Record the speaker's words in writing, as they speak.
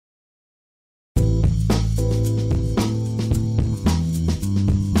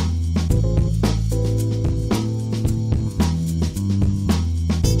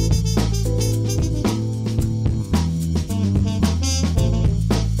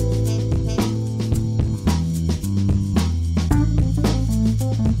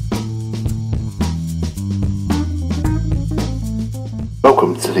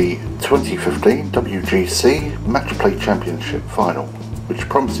Welcome to the 2015 WGC Match Play Championship Final, which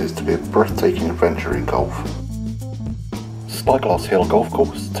promises to be a breathtaking adventure in golf. Spyglass Hill Golf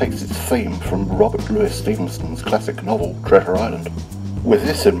Course takes its theme from Robert Louis Stevenson's classic novel Treasure Island. With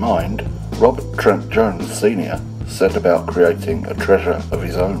this in mind, Robert Trent Jones Sr. set about creating a treasure of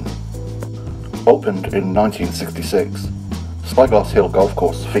his own. Opened in 1966, Spyglass Hill Golf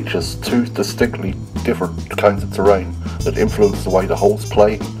Course features two distinctly different kinds of terrain that influence the way the holes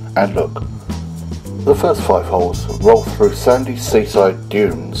play and look. The first 5 holes roll through sandy seaside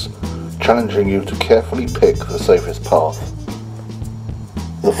dunes, challenging you to carefully pick the safest path.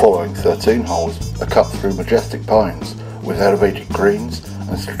 The following 13 holes are cut through majestic pines with elevated greens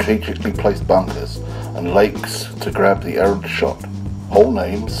and strategically placed bunkers and lakes to grab the errant shot. Hole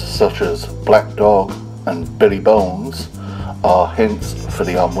names such as Black Dog and Billy Bones are hints for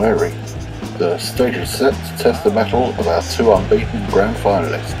the unwary. The stage is set to test the mettle of our 2 unbeaten grand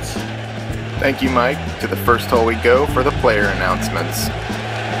finalists. Thank you, Mike. To the first hole we go for the player announcements.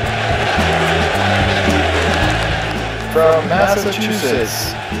 From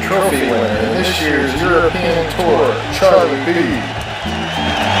Massachusetts, trophy winner in this year's European Tour, Charlie B.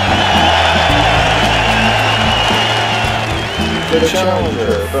 The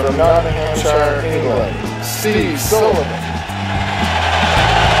challenger from Nottinghamshire, England, Steve Sullivan.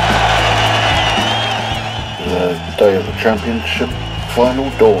 The day of the championship final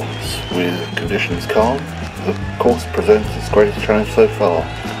dawns with conditions calm. The course presents its greatest challenge so far.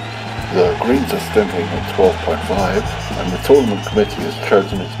 The greens are stemping at 12.5 and the tournament committee has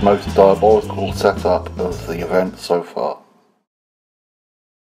chosen its most diabolical setup of the event so far.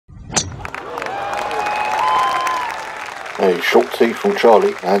 A short tee from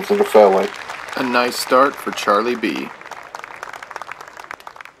Charlie lands in the fairway. A nice start for Charlie B.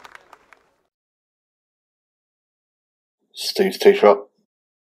 Steve's tee shot.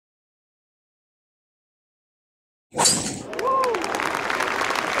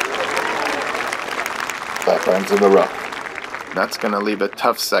 That lands in the rough. That's going to leave a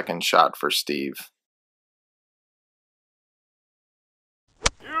tough second shot for Steve.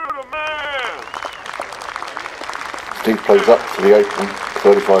 You're the man! Steve plays up to the apron,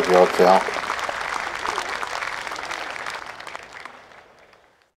 35 yards out.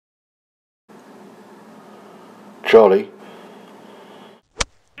 Charlie.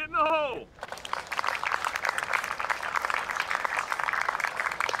 In the hole!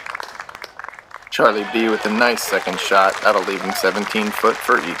 Charlie B with a nice second shot. That'll leave him 17 foot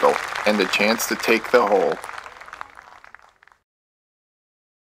for eagle and a chance to take the hole.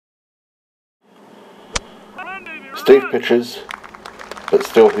 Steve pitches, but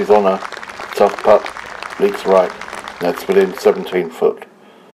still he's on a tough putt, leaks right, that's within 17 foot.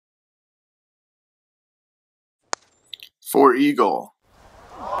 For eagle.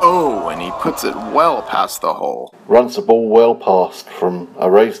 Oh, and he puts it well past the hole. Runs the ball well past from a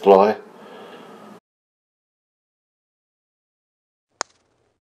raised lie.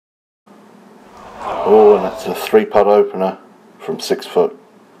 Oh, and that's a 3-putt opener from 6 foot.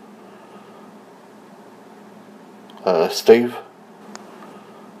 Steve.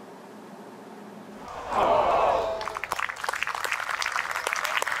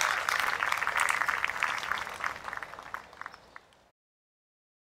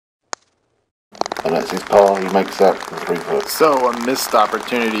 And that's his par, he makes that from 3 foot. So a missed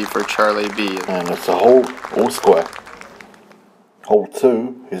opportunity for Charlie B. And it's a hole all square. Hole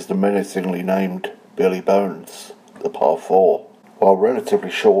 2 is the menacingly named Billy Bones, the par 4. While relatively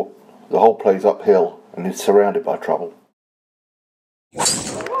short, the hole plays uphill and is surrounded by trouble.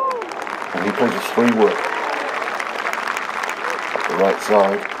 And he plays a 3-wood up the right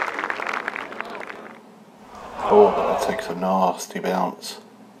side. Oh, but that takes a nasty bounce.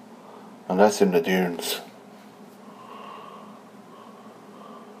 And that's in the dunes.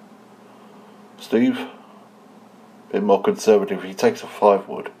 Steve, a bit more conservative, he takes a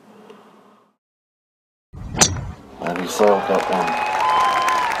 5-wood. And he sailed that one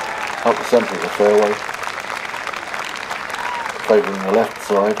up the centre of the fairway, favouring the left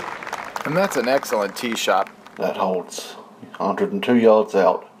side. And that's an excellent tee shot. That holds 102 yards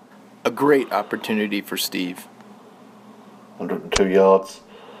out. A great opportunity for Steve. 102 yards,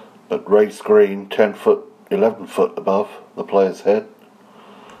 but raised green 10 foot, 11 foot above the player's head.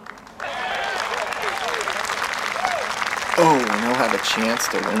 Oh, and he'll have a chance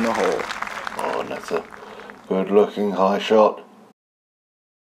to win the hole. Oh, and that's a good looking high shot.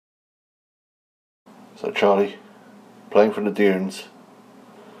 So Charlie, playing from the dunes,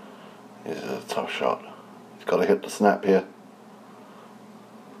 is a tough shot. He's got to hit the snap here.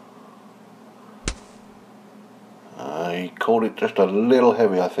 He caught it just a little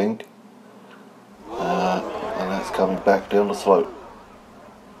heavy, I think. And that's coming back down the slope.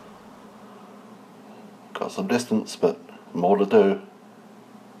 Got some distance, but more to do.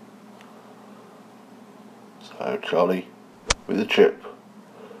 So Charlie with the chip,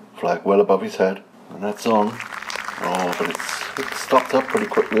 flag well above his head, and that's on. Oh, but it's stopped up pretty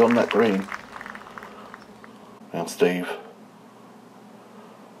quickly on that green. Now Steve,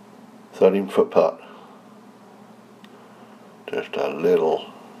 13-foot putt, just a little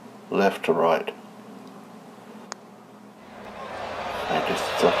left to right. And just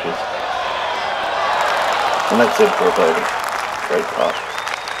touches, and that's in for a birdie. Great putt.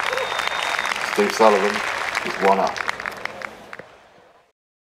 Steve Sullivan is 1 up.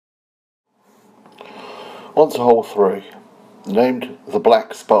 On to hole 3, named the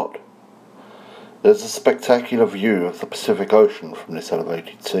Black Spot. There's a spectacular view of the Pacific Ocean from this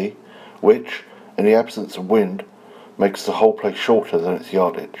elevated tee, which, in the absence of wind, makes the whole place shorter than its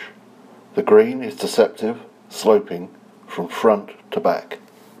yardage. The green is deceptive, sloping from front to back.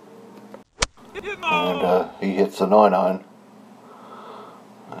 And he hits a 9-iron.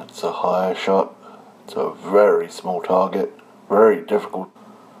 That's a higher shot. It's a very small target, very difficult.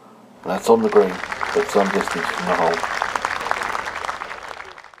 And that's on the green, but some distance from the hole.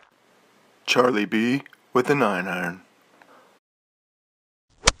 Charlie B with a 9-iron.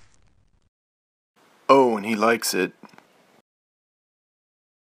 Oh, and he likes it.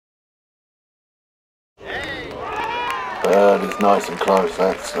 That is nice and close.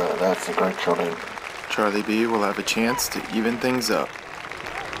 That's a great shot in. Charlie B will have a chance to even things up.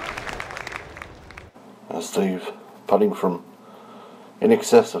 Now Steve, putting from in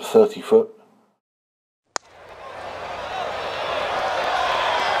excess of 30 foot.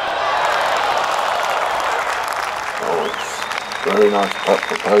 Oh, it's a very nice putt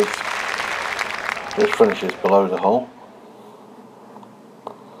for pace. Just finishes below the hole.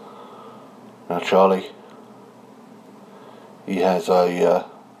 Now Charlie, he has an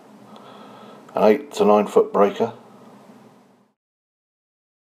 8 to 9 foot breaker.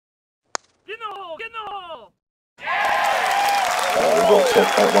 We've all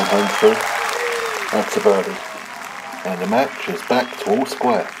set that one home through. That's a birdie. And the match is back to all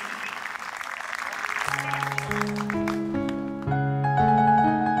square.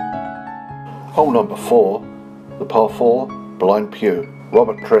 Hole number 4, the par 4, Blind Pew.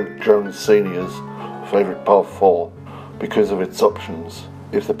 Robert Trent Jones Sr.'s favourite par 4 because of its options.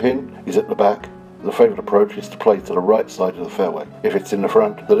 If the pin is at the back, the favourite approach is to play to the right side of the fairway. If it's in the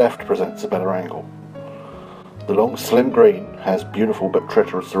front, the left presents a better angle. The long slim green has beautiful but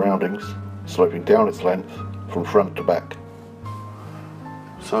treacherous surroundings, sloping down its length from front to back.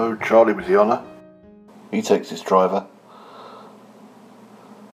 So Charlie with the honour, he takes his driver.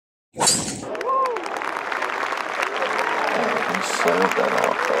 And he sailed that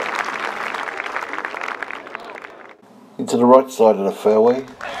out. Into the right side of the fairway.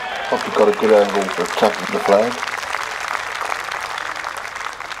 Hope you've got a good angle for attacking the flag.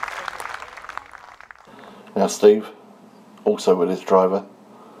 Now Steve, also with his driver.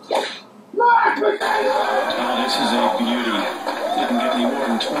 Oh, this is a beauty. Didn't get any more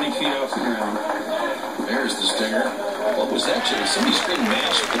than 20 feet off the ground. There's the stinger. What was that, Jay? Somebody screamed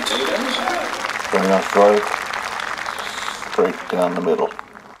mashed potatoes? Very nice drive. Straight down the middle.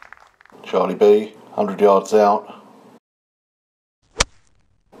 Charlie B, 100 yards out.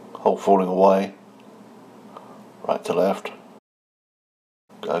 Hole falling away. Right to left.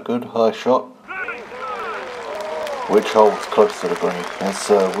 Got a good high shot. Which holds close to the green. That's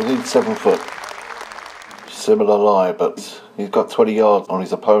within 7 foot. Similar lie, but he's got 20 yards on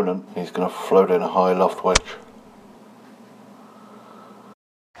his opponent. He's going to float in a high loft wedge.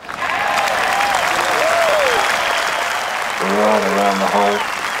 Right around the hole.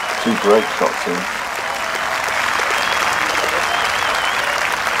 2 great shots in.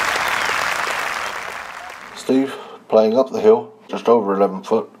 Steve playing up the hill, just over 11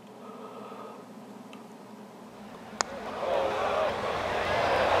 foot.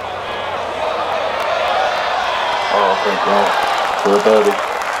 Oh, great drive for a birdie.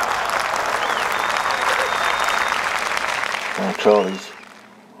 Now Charlie's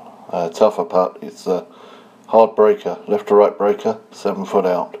tougher putt. It's a hard breaker, left to right breaker, 7 foot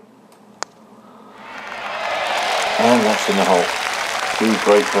out. And that's in the hole. 2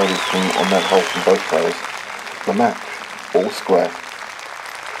 great birdies on that hole from both players. The match, all square.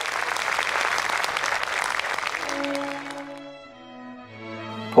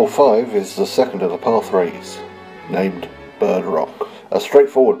 Hole 5 is the second of the par 3s, named Bird Rock. A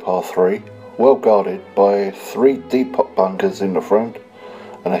straightforward par 3, well guarded by 3 deep pot bunkers in the front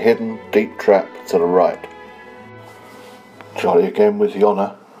and a hidden deep trap to the right. Charlie again with the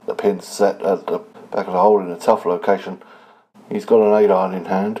honour. The pin's set at the back of the hole in a tough location. He's got an 8-iron in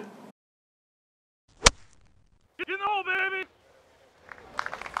hand. You know, baby.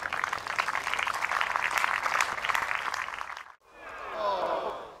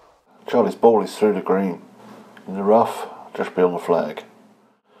 Charlie's ball is through the green. In the rough, just beyond the flag.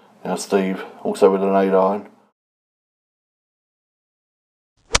 Now Steve, also with an 8-iron.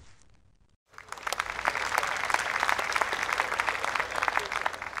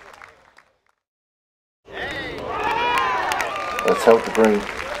 That's held the green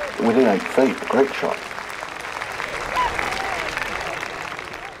within 8 feet. A great shot.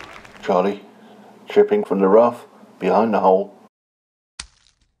 Charlie chipping from the rough behind the hole.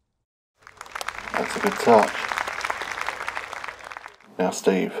 That's a good touch. Now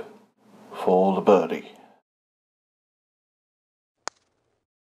Steve for the birdie.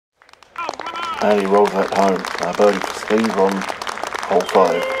 And he rolls that home. A birdie for Steve on hole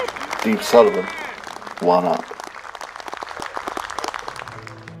 5. Steve Sullivan, 1 up.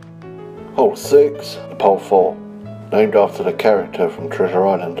 Hole 6, pole 4, named after the character from Treasure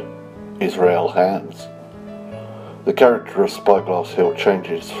Island, Israel Hands. The character of Spyglass Hill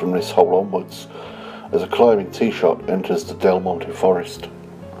changes from this hole onwards as a climbing tee shot enters the Del Monte forest.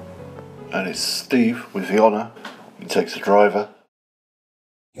 And it's Steve with the honour. He takes a driver.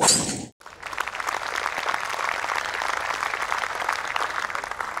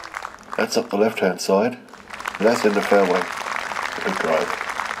 That's up the left-hand side. And that's in the fairway. A big drive.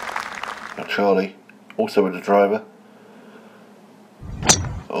 Now Charlie, also with the driver.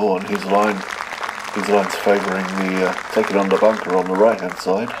 Oh, and his line's favouring the taking on the bunker on the right-hand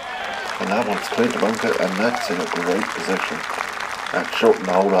side. And that one's cleared the bunker, and that's in a great position. That shortened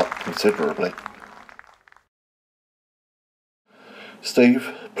the hole up considerably.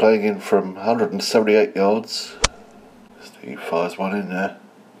 Steve playing in from 178 yards. Steve fires one in there.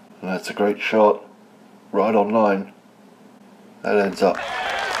 And that's a great shot. Right on line. That ends up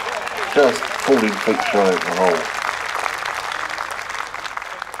just 14 feet shy of the hole.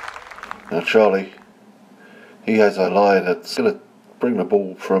 Now Charlie, he has a lie that's going to bring the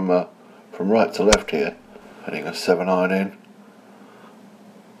ball from right to left here. Heading a 7-iron in.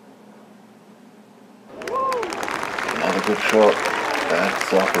 Another good shot.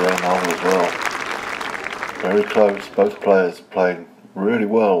 That's up around the hole as well. Very close. Both players playing really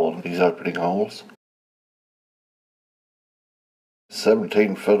well on these opening holes.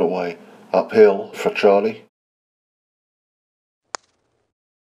 17 foot away. Uphill for Charlie.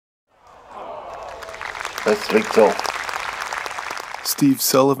 That's leaked off. Steve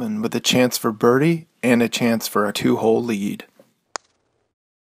Sullivan with a chance for birdie and a chance for a 2-hole lead.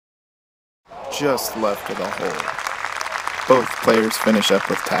 Just left of the hole. Both players finish up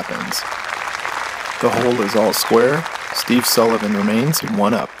with tap-ins. The hole is all square. Steve Sullivan remains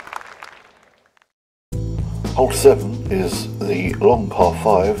 1 up. Hole 7 is the long par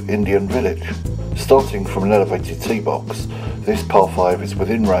 5 Indian Village. Starting from an elevated tee box, this par 5 is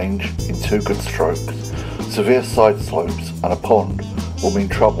within range in 2 good strokes. Severe side slopes and a pond will mean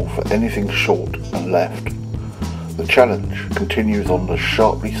trouble for anything short and left. The challenge continues on the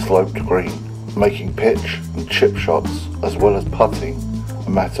sharply sloped green, making pitch and chip shots as well as putting a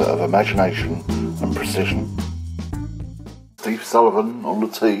matter of imagination and precision. Steve Sullivan on the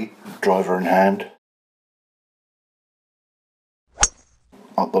tee, driver in hand.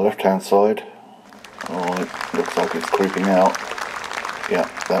 Up the left-hand side. Oh, it looks like it's creeping out. Yeah,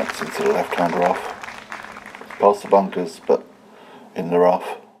 that's into the left-hand rough. Past the bunkers, but in the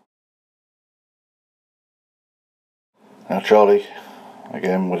rough. Now Charlie,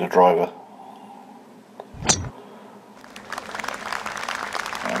 again with a driver.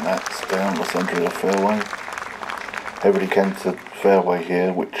 And that's down the centre of the fairway. Heavily canted fairway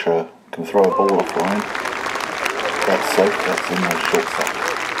here, which can throw a ball offline. That's safe, that's in the short side.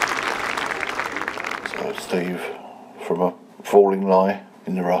 So Steve, from a falling lie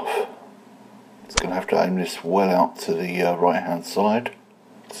in the rough. It's going to have to aim this well out to the right hand side.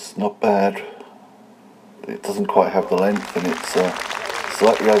 It's not bad. It doesn't quite have the length and it's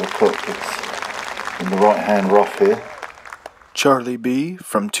slightly overcooked. It's in the right hand rough here. Charlie B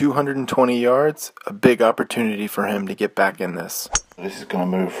from 220 yards, a big opportunity for him to get back in this. This is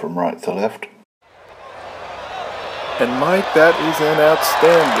going to move from right to left. And Mike, that is an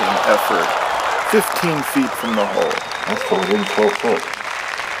outstanding effort. 15 feet from the hole. That's for within 12 foot.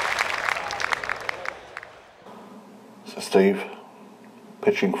 So Steve,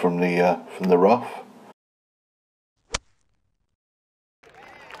 pitching from the rough.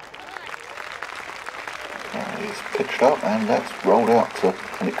 He's pitched up and that's rolled out to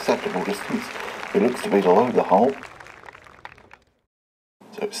an acceptable distance. It looks to be below the hole.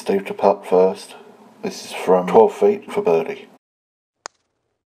 it's Steve to putt first. This is from 12 feet for birdie.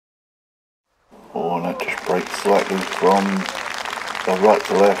 Oh, and that just breaks slightly from the right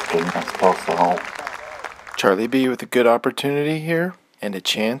to left, and that's past the hole. Charlie B with a good opportunity here and a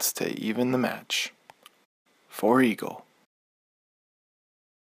chance to even the match. For eagle.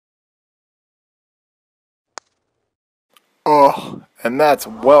 Oh, and that's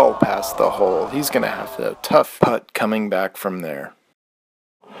well past the hole. He's going to have a tough putt coming back from there.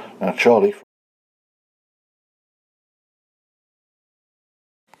 Now Charlie.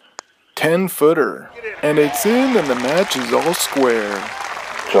 10-footer. And it's in, and the match is all square.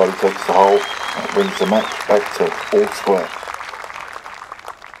 Charlie takes the hole. That brings the match back to all square.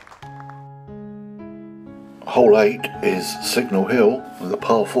 Hole 8 is Signal Hill with a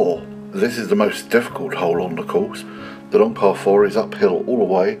par 4. This is the most difficult hole on the course. The long par 4 is uphill all the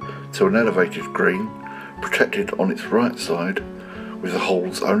way to an elevated green, protected on its right side with the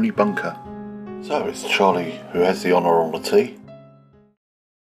hole's only bunker. So it's Charlie who has the honour on the tee.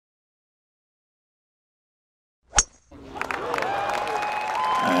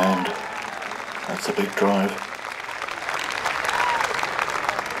 And that's a big drive.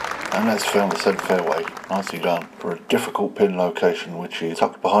 And that's found the centre fairway. Nicely done. For a difficult pin location, which is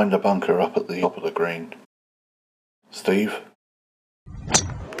tucked behind the bunker up at the top of the green. Steve.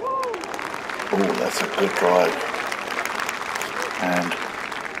 Oh, that's a good drive. And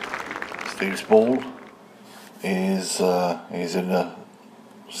Steve's ball is in the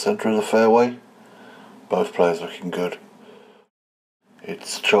centre of the fairway. Both players looking good.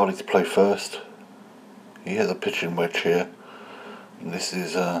 It's Charlie to play first. He has a pitching wedge here. And this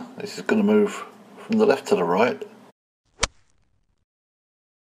is going to move from the left to the right.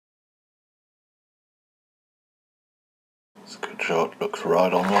 It's a good shot, looks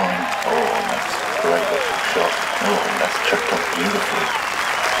right on line. Oh, and that's a great looking shot. Oh, and that's checked up beautifully.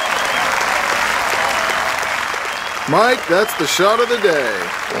 Mike, that's the shot of the day.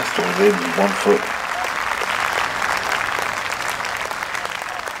 That's to within 1 foot.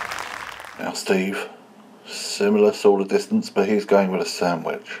 Now Steve, similar sort of distance, but he's going with a sand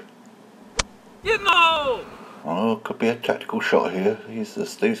wedge. Oh, could be a tactical shot here.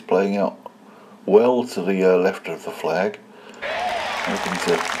 Steve's playing out well to the left of the flag. Hoping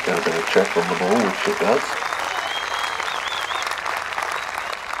to get a bit of check on the ball, which it does.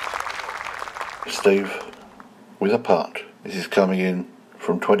 Steve with a putt. This is coming in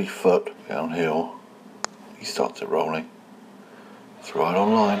from 20 foot downhill. He starts it rolling. It's right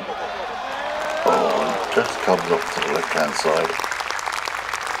on line. Oh, and just comes up to the left-hand side.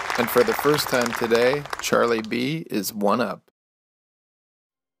 And for the first time today, Charlie B is 1 up.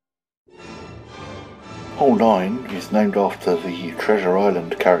 Hole 9 is named after the Treasure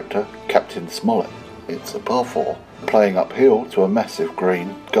Island character, Captain Smollett. It's a par 4, playing uphill to a massive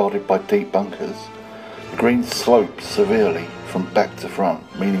green, guarded by deep bunkers. The green slopes severely from back to front,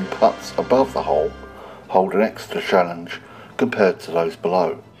 meaning putts above the hole hold an extra challenge compared to those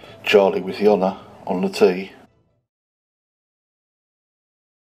below. Charlie with the honour on the tee.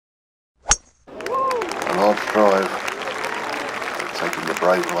 A large drive, taking the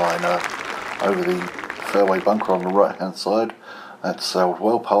brave liner over the fairway bunker on the right hand side. That's sailed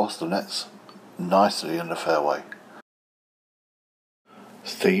well past the nets, nicely in the fairway.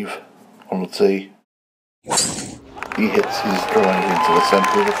 Steve on the tee. He hits his drive into the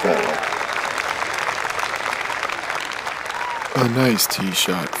centre of the fairway. A nice tee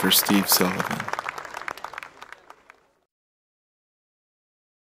shot for Steve Sullivan.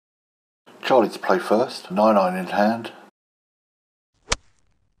 Charlie to play first, 9-iron in hand.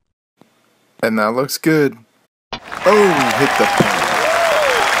 And that looks good. Oh, he hit the pin.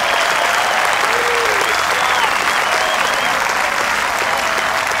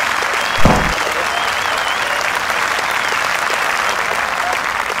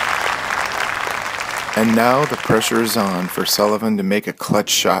 And now the pressure is on for Sullivan to make a clutch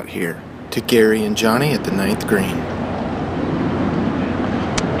shot here to Gary and Johnny at the 9th green.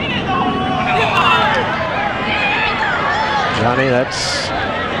 Johnny, that's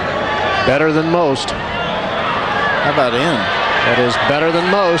better than most. How about in? That is better than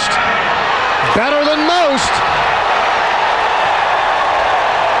most. Better than most!